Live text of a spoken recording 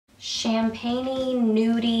champagne-y,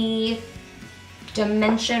 nudie,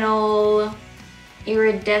 dimensional,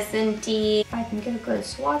 iridescent-y. If I can get a good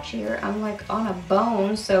swatch here, I'm like on a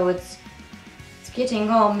bone, so it's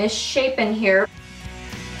getting all misshapen here.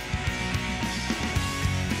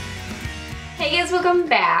 Hey guys, welcome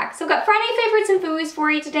back. So I've got Friday favorites and Fooeys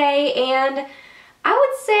for you today, and I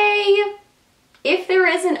would say if there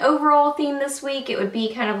is an overall theme this week, it would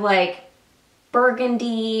be kind of like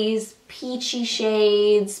burgundies, peachy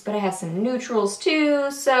shades, but I have some neutrals too,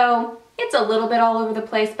 so it's a little bit all over the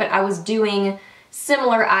place, but I was doing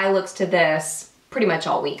similar eye looks to this pretty much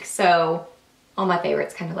all week, so all my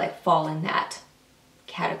favorites kind of like fall in that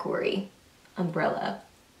category umbrella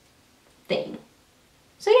thing.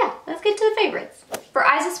 So yeah, let's get to the favorites. For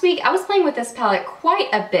eyes this week, I was playing with this palette quite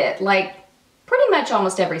a bit, like pretty much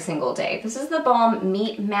almost every single day. This is the Balm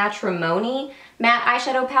Meet Matrimony matte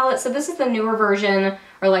eyeshadow palette. So this is the newer version,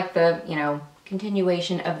 or like the, you know,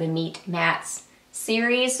 continuation of the Meet Mattes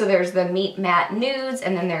series. So there's the Meet Matte Nudes,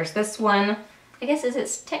 and then there's this one. I guess is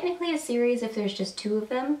it technically a series if there's just two of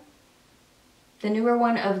them? The newer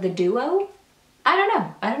one of the duo? I don't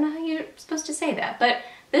know. I don't know how you're supposed to say that, but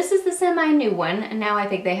this is the semi-new one, and now I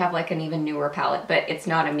think they have like an even newer palette, but it's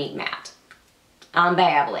not a Meet Matte. I'm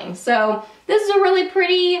babbling. So this is a really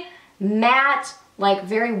pretty matte, like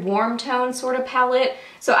very warm tone sort of palette.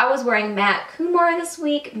 So I was wearing Matte Kumar this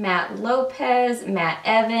week, Matte Lopez, Matte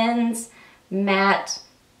Evans, Matte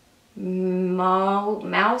Moskowitz?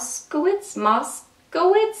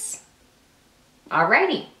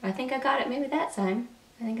 Alrighty, I think I got it maybe that time.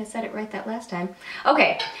 I think I said it right that last time.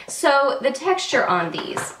 Okay, so the texture on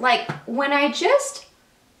these, like when I just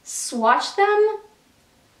swatch them,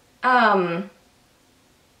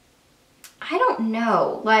 I don't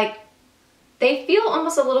know, like they feel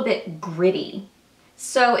almost a little bit gritty.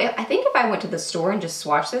 So I think if I went to the store and just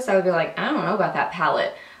swatched this, I would be like, I don't know about that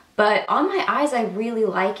palette. But on my eyes, I really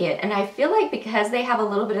like it. And I feel like because they have a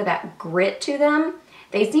little bit of that grit to them,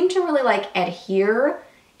 they seem to really like adhere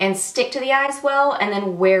and stick to the eyes well, and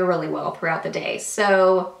then wear really well throughout the day.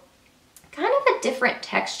 So kind of a different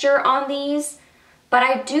texture on these, but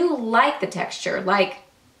I do like the texture. Like,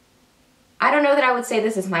 I don't know that I would say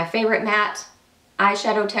this is my favorite matte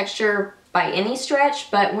eyeshadow texture by any stretch,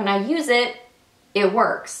 but when I use it, it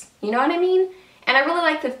works. You know what I mean? And I really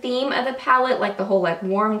like the theme of the palette, like the whole like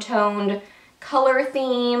warm toned color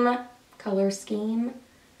theme, color scheme,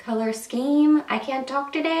 I can't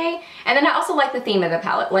talk today. And then I also like the theme of the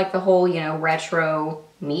palette, like the whole, you know, retro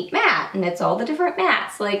Meet Matte, and it's all the different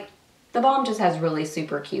mattes. Like, the Balm just has really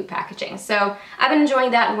super cute packaging. So I've been enjoying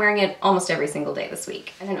that and wearing it almost every single day this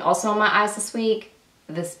week. And then also on my eyes this week,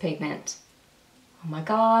 this pigment. Oh my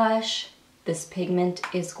gosh, this pigment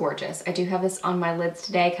is gorgeous. I do have this on my lids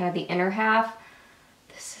today, kind of the inner half.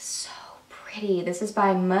 This is so pretty. This is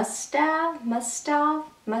by Mustave,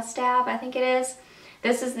 I think it is.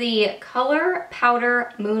 This is the Color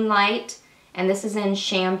Powder Moonlight, and this is in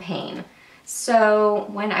Champagne. So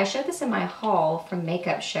when I showed this in my haul from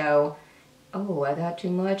Makeup Show, oh, I got too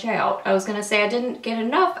much out. I was gonna say I didn't get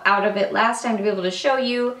enough out of it last time to be able to show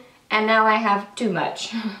you, and now I have too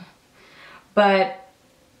much. But,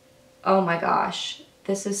 oh my gosh,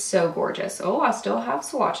 this is so gorgeous. Oh, I still have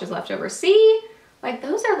swatches left over. See? Like,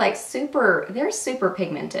 those are like super, they're super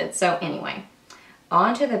pigmented. So anyway,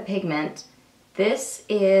 onto the pigment. This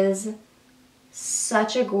is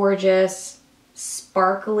such a gorgeous,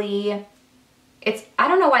 sparkly, I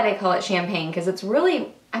don't know why they call it champagne, because it's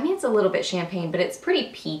really, I mean, it's a little bit champagne, but it's pretty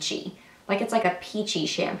peachy. Like, it's like a peachy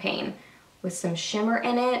champagne with some shimmer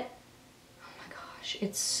in it. Oh my gosh,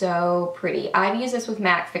 it's so pretty. I've used this with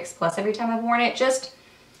MAC Fix Plus every time I've worn it, just,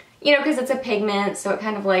 you know, because it's a pigment, so it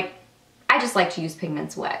kind of like, I just like to use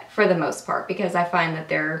pigments wet for the most part, because I find that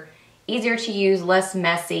they're easier to use, less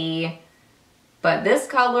messy. But this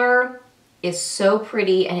color is so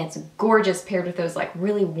pretty, and it's gorgeous paired with those like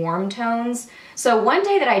really warm tones. So one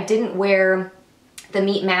day that I didn't wear the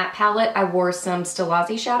Meet Matte palette, I wore some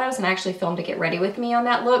Stilazzi shadows, and I actually filmed a Get Ready With Me on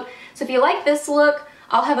that look. So if you like this look,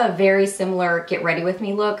 I'll have a very similar Get Ready With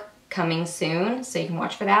Me look coming soon, so you can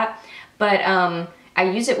watch for that. But I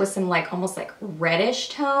used it with some like almost like reddish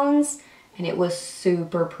tones, and it was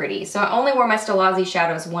super pretty. So I only wore my Stilazzi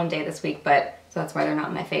shadows one day this week, but so that's why they're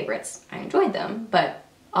not my favorites. I enjoyed them, but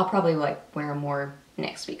I'll probably like wear them more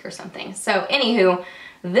next week or something. So anywho,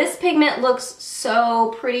 this pigment looks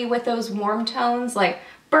so pretty with those warm tones, like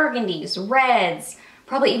burgundies, reds,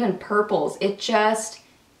 probably even purples. It just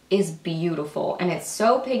is beautiful, and it's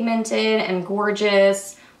so pigmented and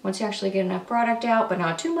gorgeous once you actually get enough product out, but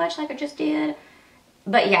not too much like I just did.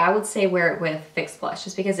 But yeah, I would say wear it with fixed blush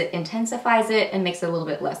just because it intensifies it and makes it a little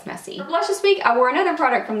bit less messy. For blush this week, I wore another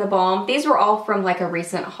product from the Balm. These were all from like a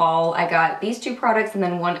recent haul. I got these 2 products and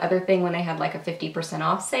then one other thing when they had like a 50%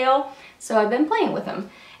 off sale. So I've been playing with them.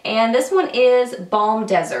 And this one is Balm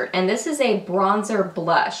Desert, and this is a bronzer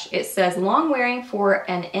blush. It says long wearing for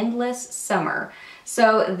an endless summer.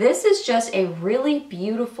 So this is just a really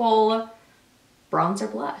beautiful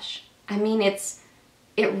bronzer blush. I mean, it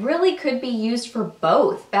really could be used for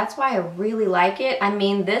both. That's why I really like it. I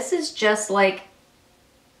mean, this is just like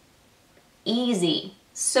easy,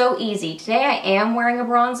 so easy. Today I am wearing a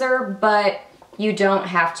bronzer, but you don't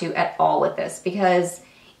have to at all with this because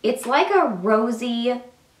it's like a rosy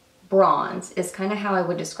bronze is kind of how I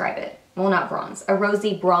would describe it. Well, not bronze, a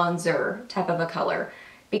rosy bronzer type of a color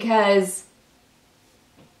because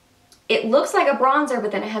it looks like a bronzer,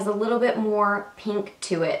 but then it has a little bit more pink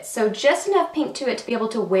to it. So just enough pink to it to be able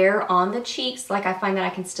to wear on the cheeks. Like I find that I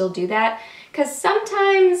can still do that because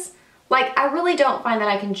sometimes, like I really don't find that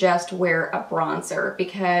I can just wear a bronzer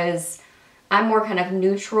because I'm more kind of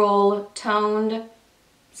neutral toned.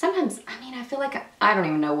 Sometimes, I mean, I feel like I don't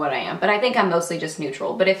even know what I am, but I think I'm mostly just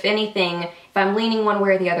neutral. But if anything, if I'm leaning one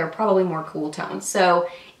way or the other, probably more cool tone. So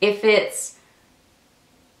if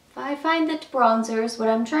I find that bronzers, what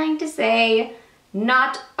I'm trying to say,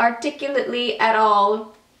 not articulately at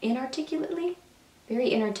all, inarticulately?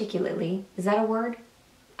 Very inarticulately. Is that a word?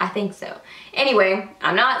 I think so. Anyway,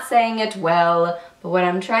 I'm not saying it well, but what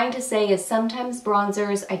I'm trying to say is sometimes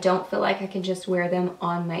bronzers, I don't feel like I can just wear them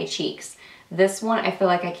on my cheeks. This one, I feel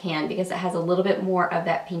like I can because it has a little bit more of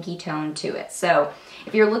that pinky tone to it. So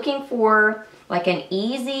if you're looking for like an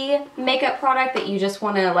easy makeup product that you just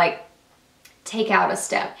want to like take out a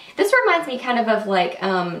step. This reminds me kind of like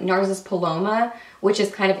NARS's Paloma, which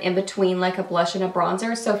is kind of in between like a blush and a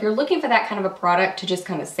bronzer. So if you're looking for that kind of a product to just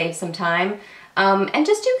kind of save some time and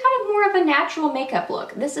just do kind of more of a natural makeup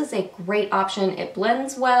look, this is a great option. It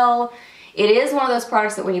blends well. It is one of those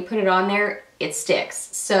products that when you put it on there, it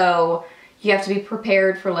sticks. So you have to be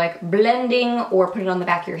prepared for like blending or put it on the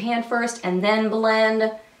back of your hand first and then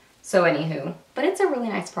blend. So anywho, but it's a really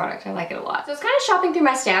nice product. I like it a lot. So I was kind of shopping through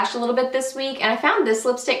my stash a little bit this week and I found this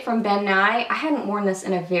lipstick from Ben Nye. I hadn't worn this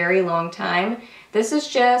in a very long time. This is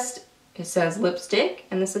just, it says lipstick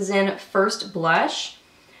and this is in First Blush.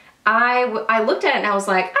 I looked at it and I was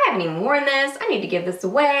like, I haven't even worn this. I need to give this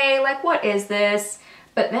away. Like, what is this?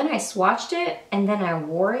 But then I swatched it and then I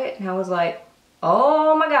wore it and I was like,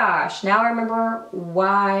 oh my gosh, now I remember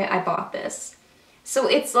why I bought this. So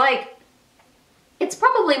it's like, it's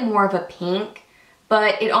probably more of a pink,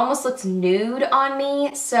 but it almost looks nude on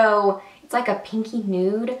me. So it's like a pinky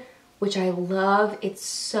nude, which I love. It's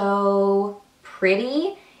so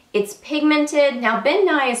pretty. It's pigmented. Now Ben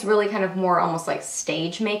Nye is really kind of more almost like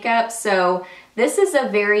stage makeup. So this is a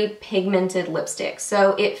very pigmented lipstick.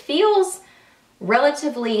 So it feels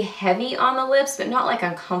relatively heavy on the lips, but not like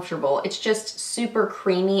uncomfortable. It's just super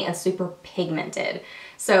creamy and super pigmented.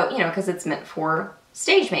 So, you know, because it's meant for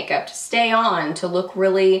stage makeup to stay on, to look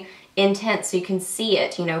really intense so you can see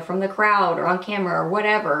it, you know, from the crowd or on camera or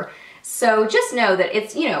whatever. So just know that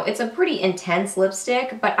it's, you know, it's a pretty intense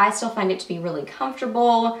lipstick, but I still find it to be really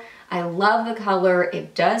comfortable. I love the color.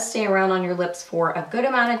 It does stay around on your lips for a good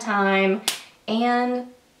amount of time and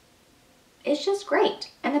it's just great.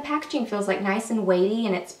 And the packaging feels like nice and weighty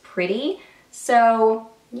and it's pretty. So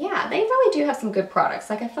yeah, they really do have some good products.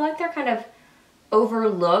 Like I feel like they're kind of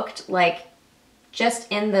overlooked, like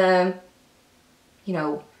just in the, you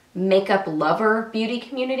know, makeup lover beauty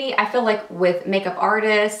community. I feel like with makeup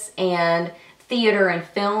artists and theater and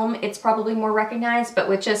film, it's probably more recognized, but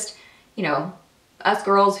with just, you know, us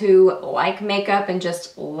girls who like makeup and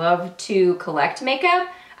just love to collect makeup,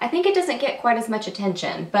 I think it doesn't get quite as much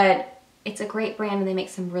attention, but it's a great brand and they make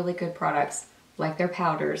some really good products like their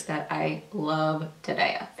powders that I love to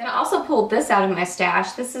death. And I also pulled this out of my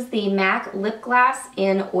stash. This is the MAC Lip Glass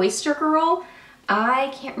in Oyster Girl.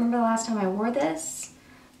 I can't remember the last time I wore this,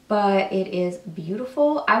 but it is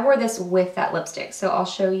beautiful. I wore this with that lipstick, so I'll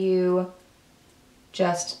show you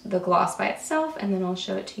just the gloss by itself and then I'll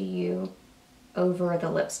show it to you over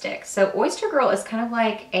the lipstick. So Oyster Girl is kind of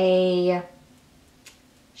like a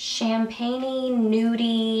champagne-y,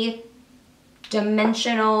 nudie,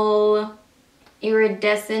 dimensional,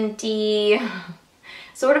 iridescent-y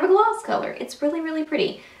sort of a gloss color. It's really, really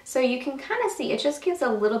pretty. So you can kind of see, it just gives a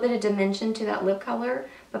little bit of dimension to that lip color,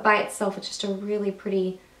 but by itself it's just a really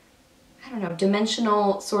pretty, I don't know,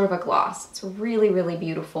 dimensional sort of a gloss. It's really, really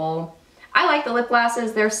beautiful. I like the lip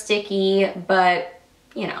glosses. They're sticky, but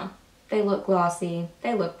you know, they look glossy.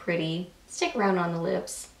 They look pretty. Stick around on the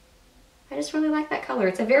lips. I just really like that color.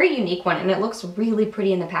 It's a very unique one, and it looks really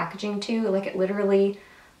pretty in the packaging too. Like it literally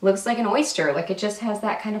looks like an oyster. Like it just has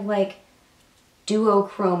that kind of like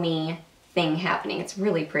duochrome thing happening. It's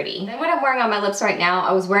really pretty. Then what I'm wearing on my lips right now,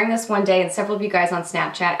 I was wearing this one day and several of you guys on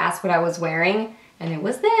Snapchat asked what I was wearing, and it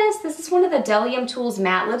was this. This is one of the Bdellium Tools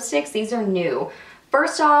matte lipsticks. These are new.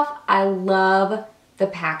 First off, I love the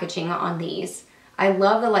packaging on these. I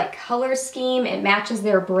love the like color scheme. It matches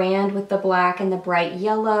their brand with the black and the bright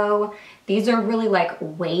yellow. These are really like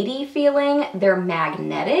weighty feeling. They're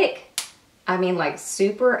magnetic. I mean like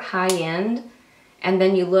super high end. And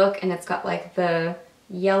then you look and it's got like the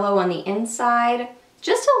yellow on the inside.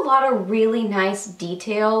 Just a lot of really nice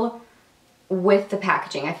detail with the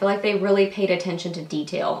packaging. I feel like they really paid attention to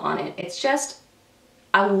detail on it. It's just,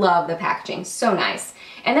 I love the packaging, so nice.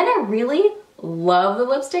 And then I really love the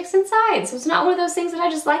lipsticks inside. So it's not one of those things that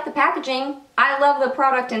I just like the packaging. I love the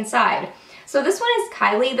product inside. So this one is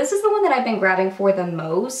Kylie. This is the one that I've been grabbing for the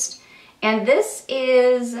most. And this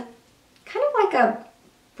is kind of like a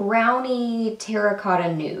brownie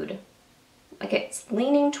terracotta nude. Like it's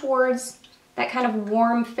leaning towards that kind of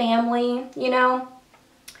warm family, you know?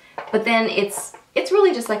 But then it's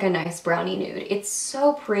really just like a nice brownie nude. It's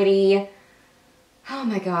so pretty. Oh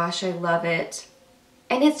my gosh, I love it.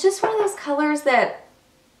 And it's just one of those colors that,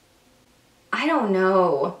 I don't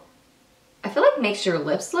know, I feel like makes your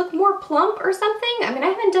lips look more plump or something. I mean, I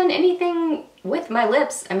haven't done anything with my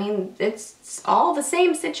lips. I mean, it's all the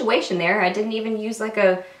same situation there. I didn't even use like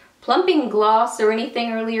a plumping gloss or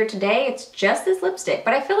anything earlier today. It's just this lipstick.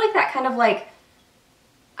 But I feel like that kind of like,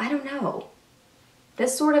 I don't know,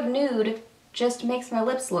 this sort of nude just makes my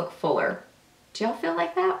lips look fuller. Do y'all feel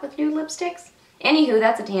like that with nude lipsticks? Anywho,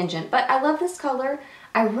 that's a tangent, but I love this color.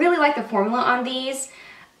 I really like the formula on these.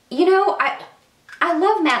 You know, I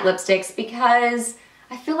love matte lipsticks because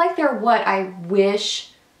I feel like they're what I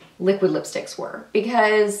wish liquid lipsticks were.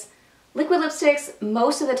 Because liquid lipsticks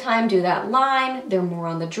most of the time do that line. They're more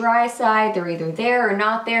on the dry side. They're either there or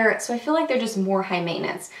not there. So I feel like they're just more high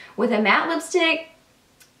maintenance. With a matte lipstick,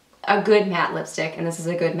 a good matte lipstick, and this is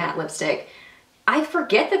a good matte lipstick, I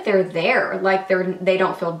forget that they're there. Like they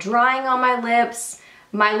don't feel drying on my lips.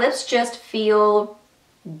 My lips just feel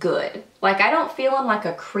good. Like I don't feel them like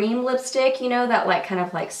a cream lipstick, you know, that like kind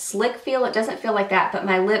of like slick feel. It doesn't feel like that, but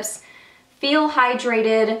my lips feel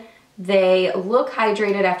hydrated. They look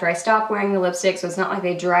hydrated after I stop wearing the lipstick, so it's not like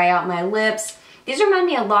they dry out my lips. These remind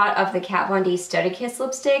me a lot of the Kat Von D Study Kiss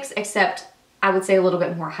lipsticks, except I would say a little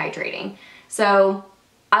bit more hydrating. So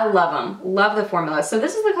I love them, love the formula. So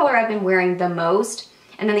this is the color I've been wearing the most.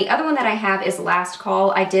 And then the other one that I have is Last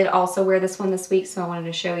Call. I did also wear this one this week, so I wanted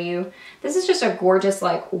to show you. This is just a gorgeous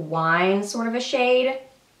like wine sort of a shade.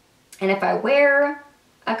 And if I wear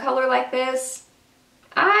a color like this,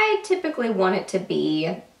 I typically want it to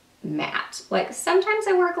be matte. Like sometimes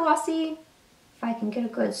I wear glossy. If I can get a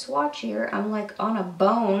good swatch here, I'm like on a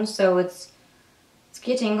bone, so it's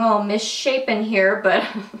getting all misshapen here, but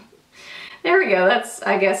there we go. That's,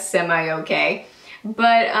 I guess, semi-okay.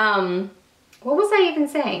 But, what was I even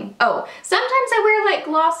saying? Oh, sometimes I wear like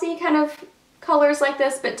glossy kind of colors like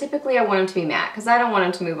this, but typically I want them to be matte because I don't want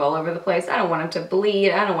them to move all over the place. I don't want them to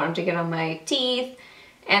bleed. I don't want them to get on my teeth.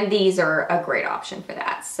 And these are a great option for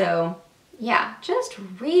that. So yeah, just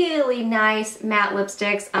really nice matte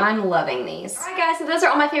lipsticks. I'm loving these. All right guys, so those are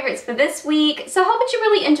all my favorites for this week. So I hope that you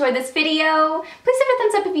really enjoyed this video. Please give it a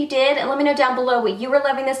thumbs up if you did, and let me know down below what you were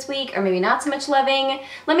loving this week, or maybe not so much loving.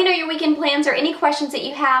 Let me know your weekend plans or any questions that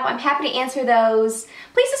you have. I'm happy to answer those.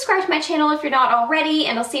 Please subscribe to my channel if you're not already,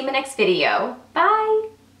 and I'll see you in my next video. Bye!